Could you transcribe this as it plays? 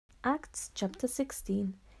Acts chapter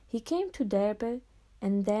 16. He came to Derbe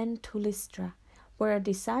and then to Lystra, where a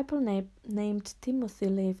disciple named Timothy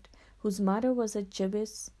lived, whose mother was a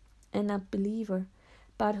Jewess and a believer,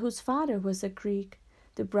 but whose father was a Greek.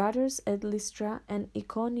 The brothers at Lystra and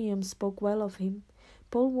Iconium spoke well of him.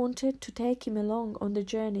 Paul wanted to take him along on the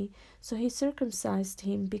journey, so he circumcised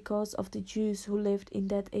him because of the Jews who lived in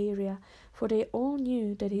that area, for they all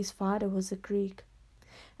knew that his father was a Greek.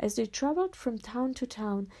 As they traveled from town to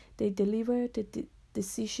town, they delivered the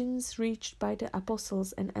decisions reached by the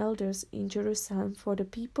apostles and elders in Jerusalem for the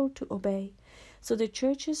people to obey. So the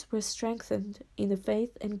churches were strengthened in the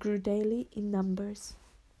faith and grew daily in numbers.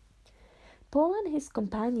 Paul and his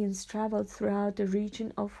companions traveled throughout the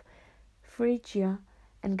region of Phrygia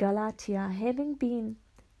and Galatia, having been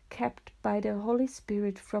kept by the Holy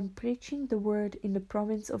Spirit from preaching the word in the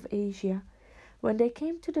province of Asia. When they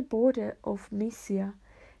came to the border of Mysia,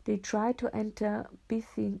 they tried to enter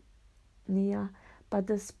Bithynia, but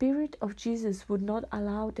the Spirit of Jesus would not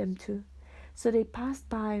allow them to. So they passed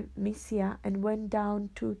by Mysia and went down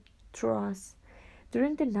to Troas.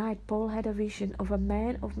 During the night, Paul had a vision of a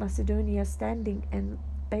man of Macedonia standing and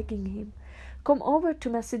begging him, "Come over to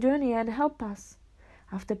Macedonia and help us."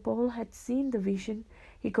 After Paul had seen the vision,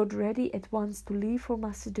 he got ready at once to leave for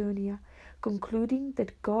Macedonia, concluding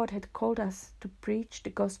that God had called us to preach the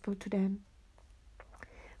gospel to them.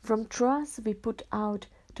 From Troas we put out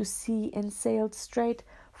to sea and sailed straight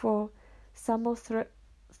for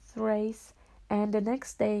Samothrace, and the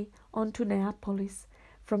next day on to Neapolis.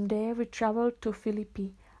 From there we travelled to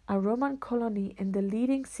Philippi, a Roman colony and the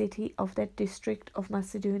leading city of that district of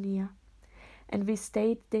Macedonia, and we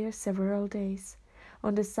stayed there several days.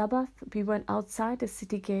 On the Sabbath we went outside the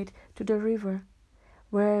city gate to the river,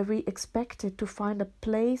 where we expected to find a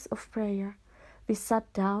place of prayer. We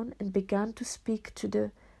sat down and began to speak to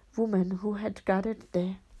the women who had gathered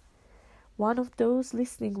there. One of those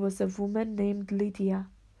listening was a woman named Lydia,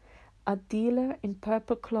 a dealer in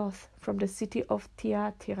purple cloth from the city of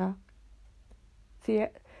Thyatira, who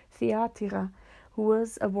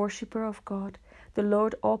was a worshipper of God. The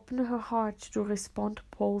Lord opened her heart to respond to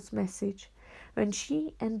Paul's message. When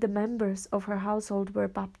she and the members of her household were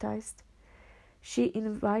baptized, she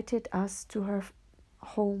invited us to her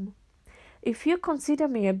home. "If you consider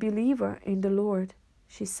me a believer in the Lord,"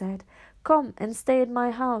 she said, "come and stay at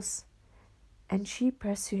my house." And she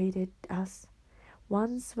persuaded us.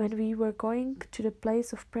 Once, when we were going to the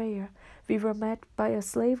place of prayer, we were met by a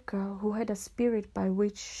slave girl who had a spirit by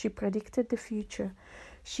which she predicted the future.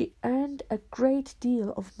 She earned a great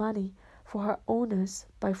deal of money for her owners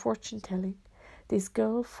by fortune-telling. This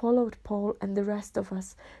girl followed Paul and the rest of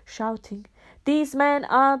us, shouting, "These men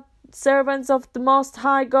are servants of the Most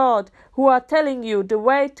High God, who are telling you the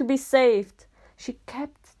way to be saved." She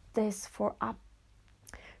kept this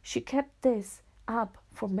up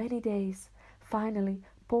for many days. Finally,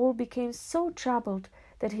 Paul became so troubled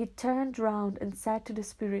that he turned round and said to the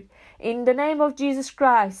spirit, "In the name of Jesus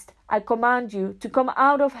Christ, I command you to come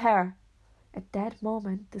out of her." At that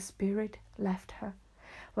moment, the spirit left her.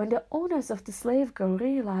 When the owners of the slave girl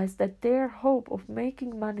realized that their hope of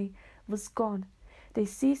making money was gone, they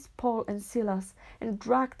seized Paul and Silas and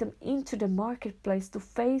dragged them into the marketplace to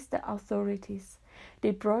face the authorities.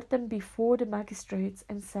 They brought them before the magistrates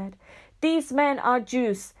and said, "These men are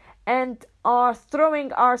Jews and are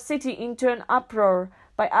throwing our city into an uproar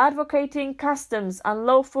by advocating customs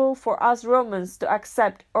unlawful for us Romans to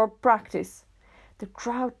accept or practice." The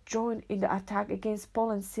crowd joined in the attack against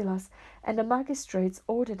Paul and Silas, and the magistrates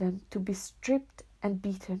ordered them to be stripped and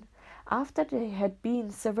beaten. After they had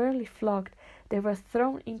been severely flogged, they were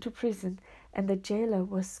thrown into prison, and the jailer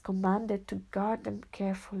was commanded to guard them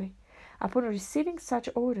carefully. Upon receiving such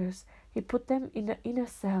orders, he put them in the inner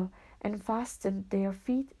cell and fastened their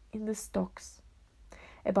feet in the stocks.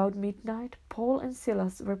 About midnight, Paul and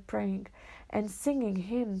Silas were praying and singing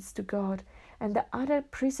hymns to God, and the other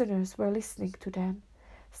prisoners were listening to them.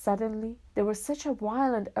 Suddenly, there was such a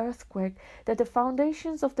violent earthquake that the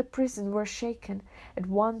foundations of the prison were shaken. At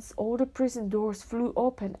once, all the prison doors flew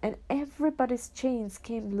open, and everybody's chains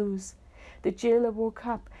came loose. The jailer woke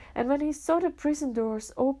up, and when he saw the prison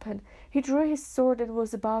doors open, he drew his sword and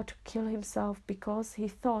was about to kill himself because he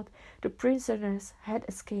thought the prisoners had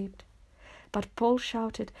escaped. But Paul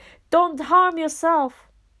shouted, "Don't harm yourself!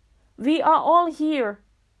 We are all here!"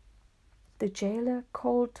 The jailer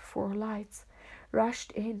called for lights,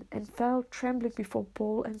 rushed in, and fell trembling before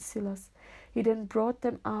Paul and Silas. He then brought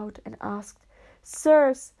them out and asked,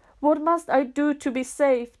 "Sirs, what must I do to be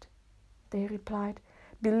saved?" They replied,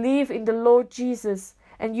 "Believe in the Lord Jesus,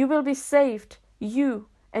 and you will be saved, you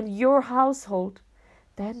and your household."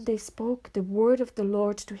 Then they spoke the word of the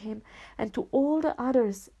Lord to him and to all the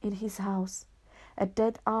others in his house. At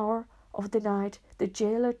that hour of the night the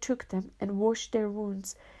jailer took them and washed their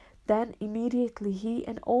wounds. Then immediately he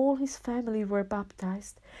and all his family were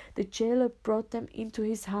baptized. The jailer brought them into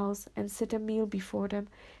his house and set a meal before them.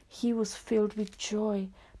 He was filled with joy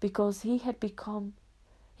because he had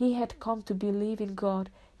come to believe in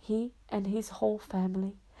God, he and his whole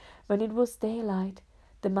family. When it was daylight,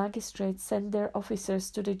 the magistrates sent their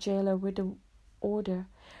officers to the jailer with the order,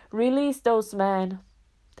 "Release those men."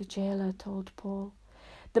 The jailer told Paul,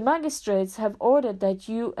 "The magistrates have ordered that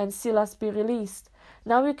you and Silas be released.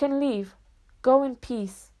 Now you can leave. Go in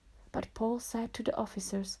peace." But Paul said to the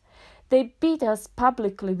officers, "They beat us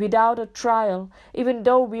publicly without a trial, even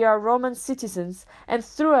though we are Roman citizens, and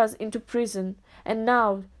threw us into prison. And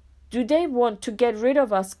now, do they want to get rid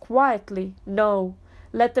of us quietly? No.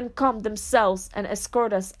 Let them come themselves and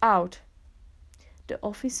escort us out." The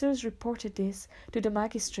officers reported this to the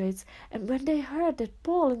magistrates, and when they heard that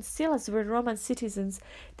Paul and Silas were Roman citizens,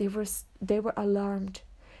 they were alarmed.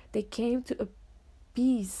 They came to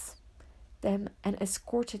appease them and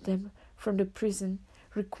escorted them from the prison,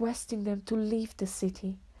 requesting them to leave the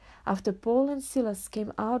city. After Paul and Silas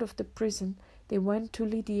came out of the prison, they went to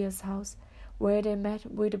Lydia's house, where they met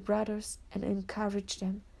with the brothers and encouraged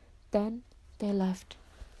them. Then they left.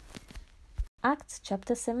 Acts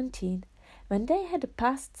chapter 17. When they had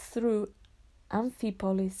passed through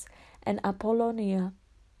Amphipolis and Apollonia,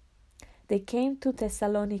 they came to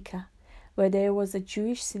Thessalonica, where there was a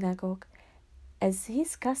Jewish synagogue. As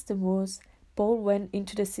his custom was, Paul went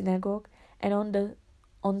into the synagogue, and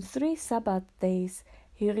on 3 Sabbath days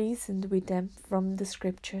he reasoned with them from the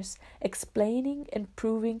Scriptures, explaining and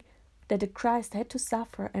proving that the Christ had to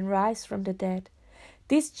suffer and rise from the dead.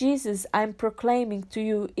 "This Jesus I am proclaiming to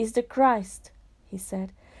you is the Christ," he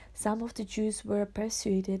said. Some of the Jews were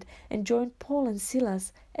persuaded and joined Paul and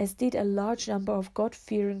Silas, as did a large number of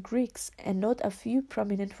God-fearing Greeks and not a few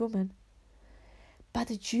prominent women. But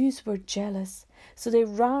the Jews were jealous, so they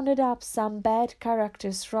rounded up some bad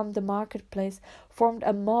characters from the marketplace, formed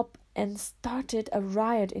a mob, and started a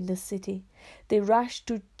riot in the city. They rushed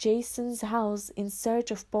to Jason's house in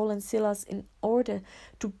search of Paul and Silas in order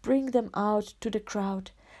to bring them out to the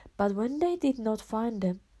crowd. But when they did not find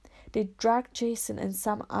them, they dragged Jason and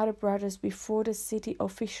some other brothers before the city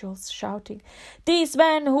officials, shouting, "These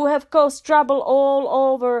men who have caused trouble all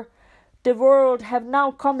over the world have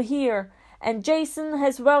now come here, and Jason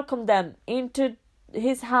has welcomed them into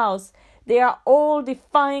his house. They are all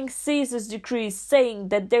defying Caesar's decrees, saying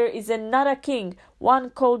that there is another king, one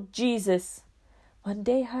called Jesus." When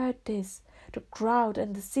they heard this, the crowd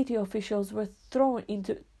and the city officials were thrown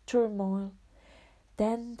into turmoil.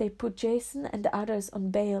 Then they put Jason and the others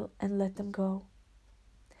on bail and let them go.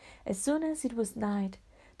 As soon as it was night,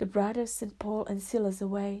 the brothers sent Paul and Silas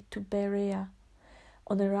away to Berea.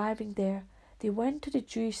 On arriving there, they went to the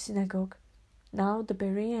Jewish synagogue. Now the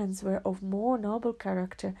Bereans were of more noble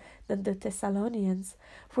character than the Thessalonians,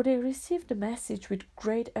 for they received the message with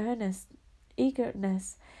great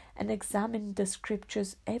eagerness, and examined the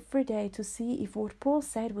Scriptures every day to see if what Paul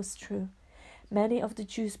said was true. Many of the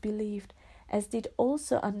Jews believed, as did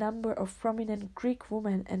also a number of prominent Greek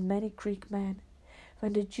women and many Greek men.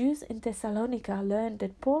 When the Jews in Thessalonica learned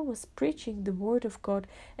that Paul was preaching the word of God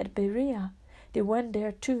at Berea, they went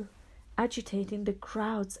there too, agitating the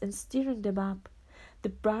crowds and stirring them up. The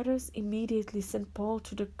brothers immediately sent Paul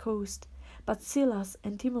to the coast, but Silas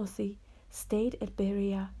and Timothy stayed at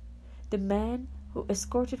Berea. The man who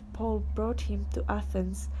escorted Paul brought him to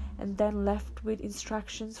Athens, and then left with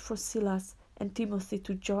instructions for Silas and Timothy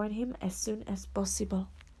to join him as soon as possible.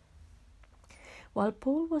 While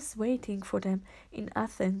Paul was waiting for them in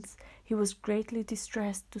Athens, he was greatly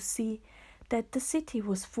distressed to see that the city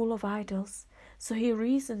was full of idols. So he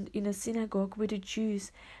reasoned in a synagogue with the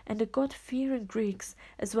Jews and the God-fearing Greeks,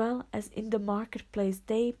 as well as in the marketplace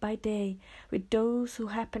day by day with those who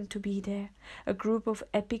happened to be there. A group of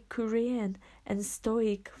Epicurean and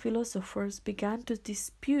Stoic philosophers began to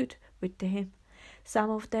dispute with him. Some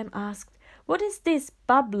of them asked, "What is this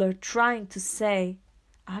babbler trying to say?"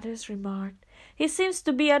 Others remarked, "He seems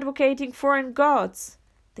to be advocating foreign gods."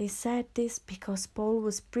 They said this because Paul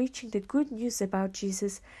was preaching the good news about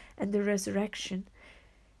Jesus and the resurrection.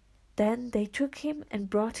 Then they took him and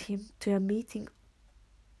brought him to a meeting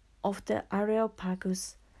of the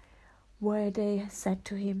Areopagus, where they said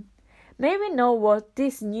to him, "May we know what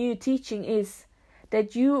this new teaching is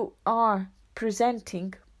that you are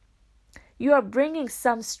presenting? You are bringing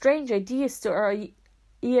some strange ideas to our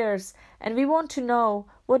ears, and we want to know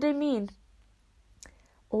what they mean."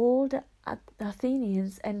 All the The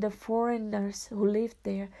Athenians and the foreigners who lived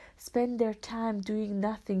there spent their time doing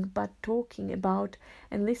nothing but talking about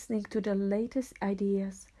and listening to the latest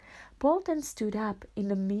ideas. Paul then stood up in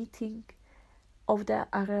the meeting of the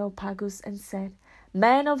Areopagus and said,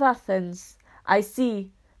 "Men of Athens, I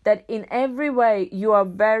see that in every way you are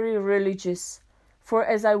very religious. For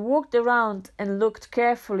as I walked around and looked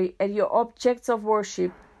carefully at your objects of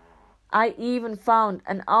worship, I even found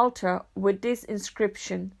an altar with this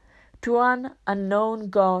inscription, 'To an unknown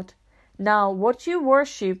God.' Now what you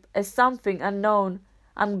worship as something unknown,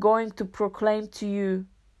 I am going to proclaim to you.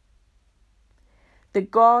 The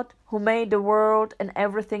God who made the world and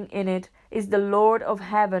everything in it is the Lord of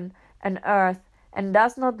heaven and earth, and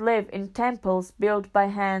does not live in temples built by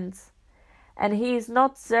hands. And he is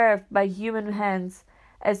not served by human hands,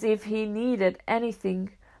 as if he needed anything,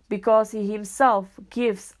 because he himself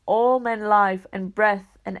gives all men life and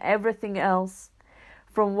breath and everything else.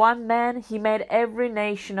 From one man he made every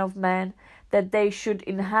nation of men, that they should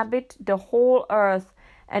inhabit the whole earth,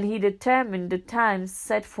 and he determined the times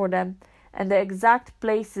set for them, and the exact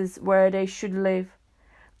places where they should live.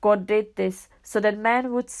 God did this so that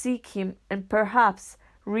man would seek him and perhaps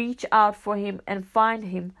reach out for him and find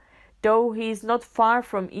him, though he is not far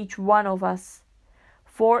from each one of us.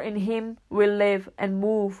 For in him we live and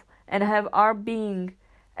move and have our being.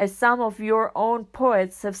 As some of your own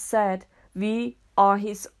poets have said, we are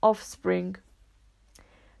his offspring.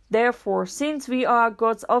 Therefore, since we are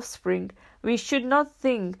God's offspring, we should not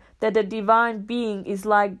think that the divine being is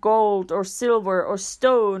like gold or silver or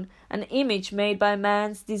stone, an image made by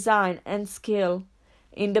man's design and skill.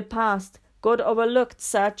 In the past, God overlooked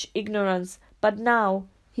such ignorance, but now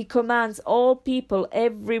he commands all people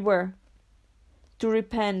everywhere to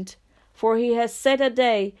repent, for he has set a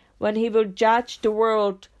day when he will judge the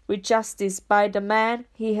world with justice by the man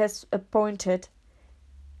he has appointed.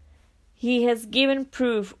 He has given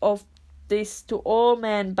proof of this to all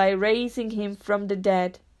men by raising him from the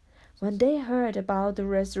dead. When they heard about the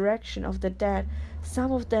resurrection of the dead,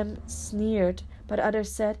 some of them sneered, but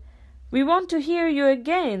others said, "We want to hear you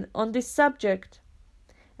again on this subject."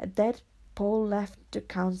 At that, Paul left the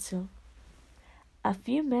council. A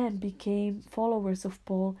few men became followers of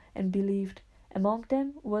Paul and believed. Among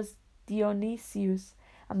them was Dionysius,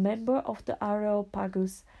 a member of the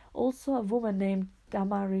Areopagus, also a woman named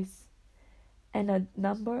Damaris, and a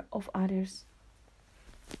number of others.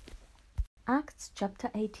 Acts chapter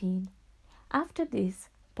 18. After this,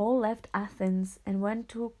 Paul left Athens and went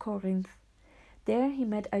to Corinth. There he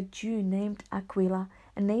met a Jew named Aquila,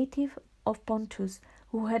 a native of Pontus,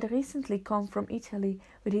 who had recently come from Italy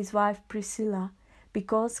with his wife Priscilla,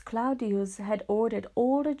 because Claudius had ordered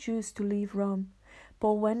all the Jews to leave Rome.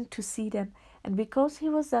 Paul went to see them, and because he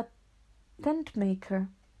was a tent maker,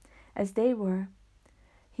 as they were,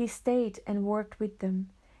 he stayed and worked with them.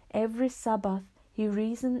 Every Sabbath he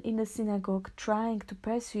reasoned in the synagogue, trying to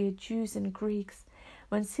persuade Jews and Greeks.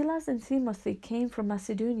 When Silas and Timothy came from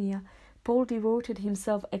Macedonia, Paul devoted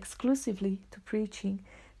himself exclusively to preaching,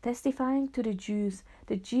 testifying to the Jews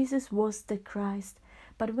that Jesus was the Christ.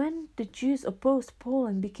 But when the Jews opposed Paul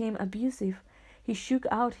and became abusive, he shook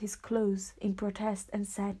out his clothes in protest and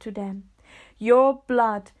said to them, "Your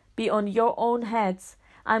blood be on your own heads.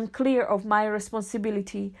 I am clear of my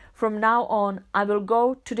responsibility. From now on I will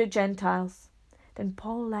go to the Gentiles." Then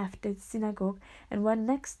Paul left the synagogue and went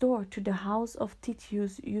next door to the house of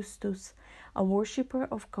Titius Justus, a worshipper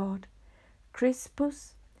of God.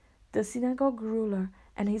 Crispus, the synagogue ruler,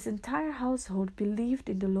 and his entire household believed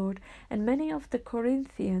in the Lord, and many of the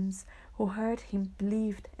Corinthians who heard him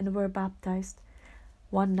believed and were baptized.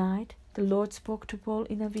 One night the Lord spoke to Paul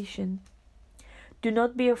in a vision. "Do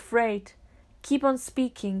not be afraid. Keep on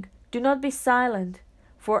speaking. Do not be silent,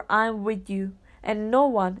 for I am with you, and no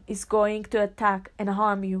one is going to attack and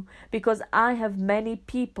harm you, because I have many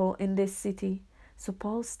people in this city." So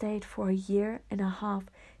Paul stayed for a year and a half,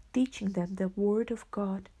 teaching them the word of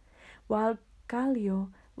God. While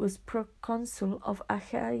Gallio was proconsul of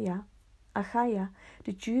Achaia,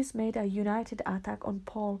 the Jews made a united attack on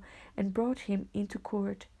Paul and brought him into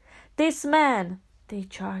court. "This man," they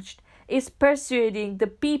charged, "is persuading the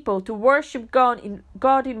people to worship God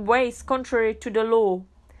in ways contrary to the law."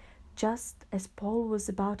 Just as Paul was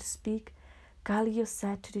about to speak, Gallio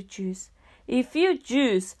said to the Jews, "If you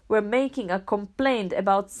Jews were making a complaint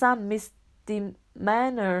about some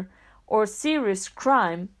misdemeanor or serious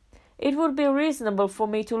crime, it would be reasonable for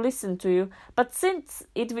me to listen to you, but since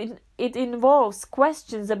it involves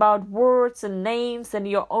questions about words and names and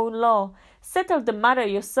your own law, settle the matter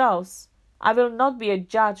yourselves. I will not be a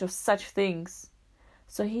judge of such things."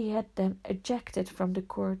 So he had them ejected from the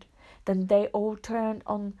court. Then they all turned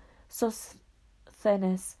on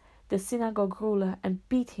Sosthenes, the synagogue ruler, and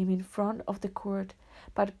beat him in front of the court,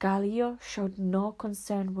 but Gallio showed no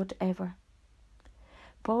concern whatever.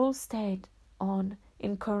 Paul stayed on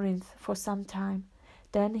in Corinth for some time.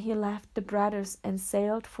 Then he left the brothers and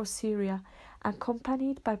sailed for Syria,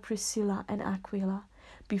 accompanied by Priscilla and Aquila.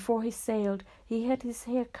 Before he sailed, he had his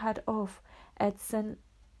hair cut off at Cenchrea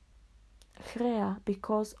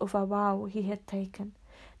because of a vow he had taken.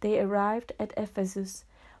 They arrived at Ephesus,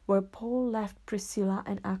 where Paul left Priscilla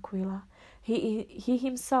and Aquila. He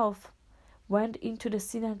himself went into the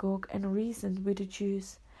synagogue and reasoned with the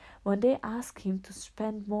Jews. When they asked him to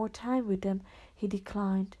spend more time with them, he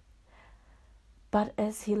declined. But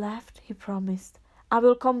as he left, he promised, "I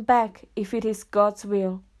will come back if it is God's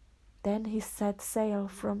will." Then he set sail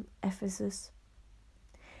from Ephesus.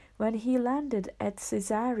 When he landed at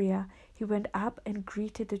Caesarea, he went up and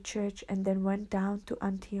greeted the church and then went down to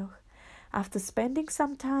Antioch. After spending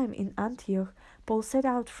some time in Antioch, Paul set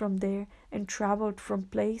out from there and traveled from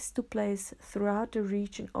place to place throughout the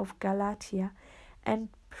region of Galatia and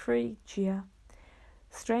Phrygia,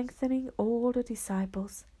 strengthening all the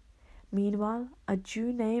disciples. Meanwhile, a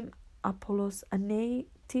Jew named Apollos, a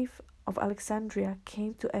native of Alexandria,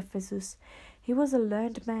 came to Ephesus. He was a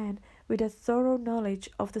learned man with a thorough knowledge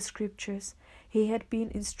of the Scriptures. He had been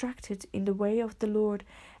instructed in the way of the Lord,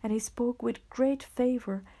 and he spoke with great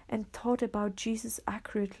favor and taught about Jesus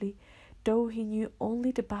accurately, though he knew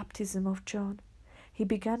only the baptism of John. He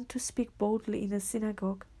began to speak boldly in the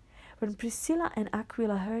synagogue. When Priscilla and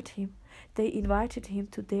Aquila heard him, they invited him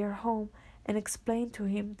to their home and explained to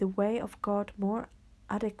him the way of God more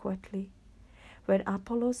adequately. When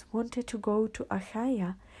Apollos wanted to go to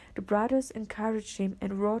Achaia, the brothers encouraged him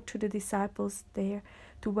and wrote to the disciples there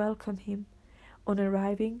to welcome him. On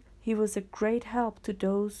arriving, he was a great help to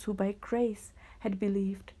those who by grace had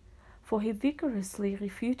believed, for he vigorously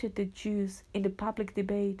refuted the Jews in the public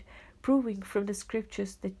debate, proving from the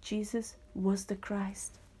Scriptures that Jesus was the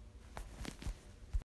Christ.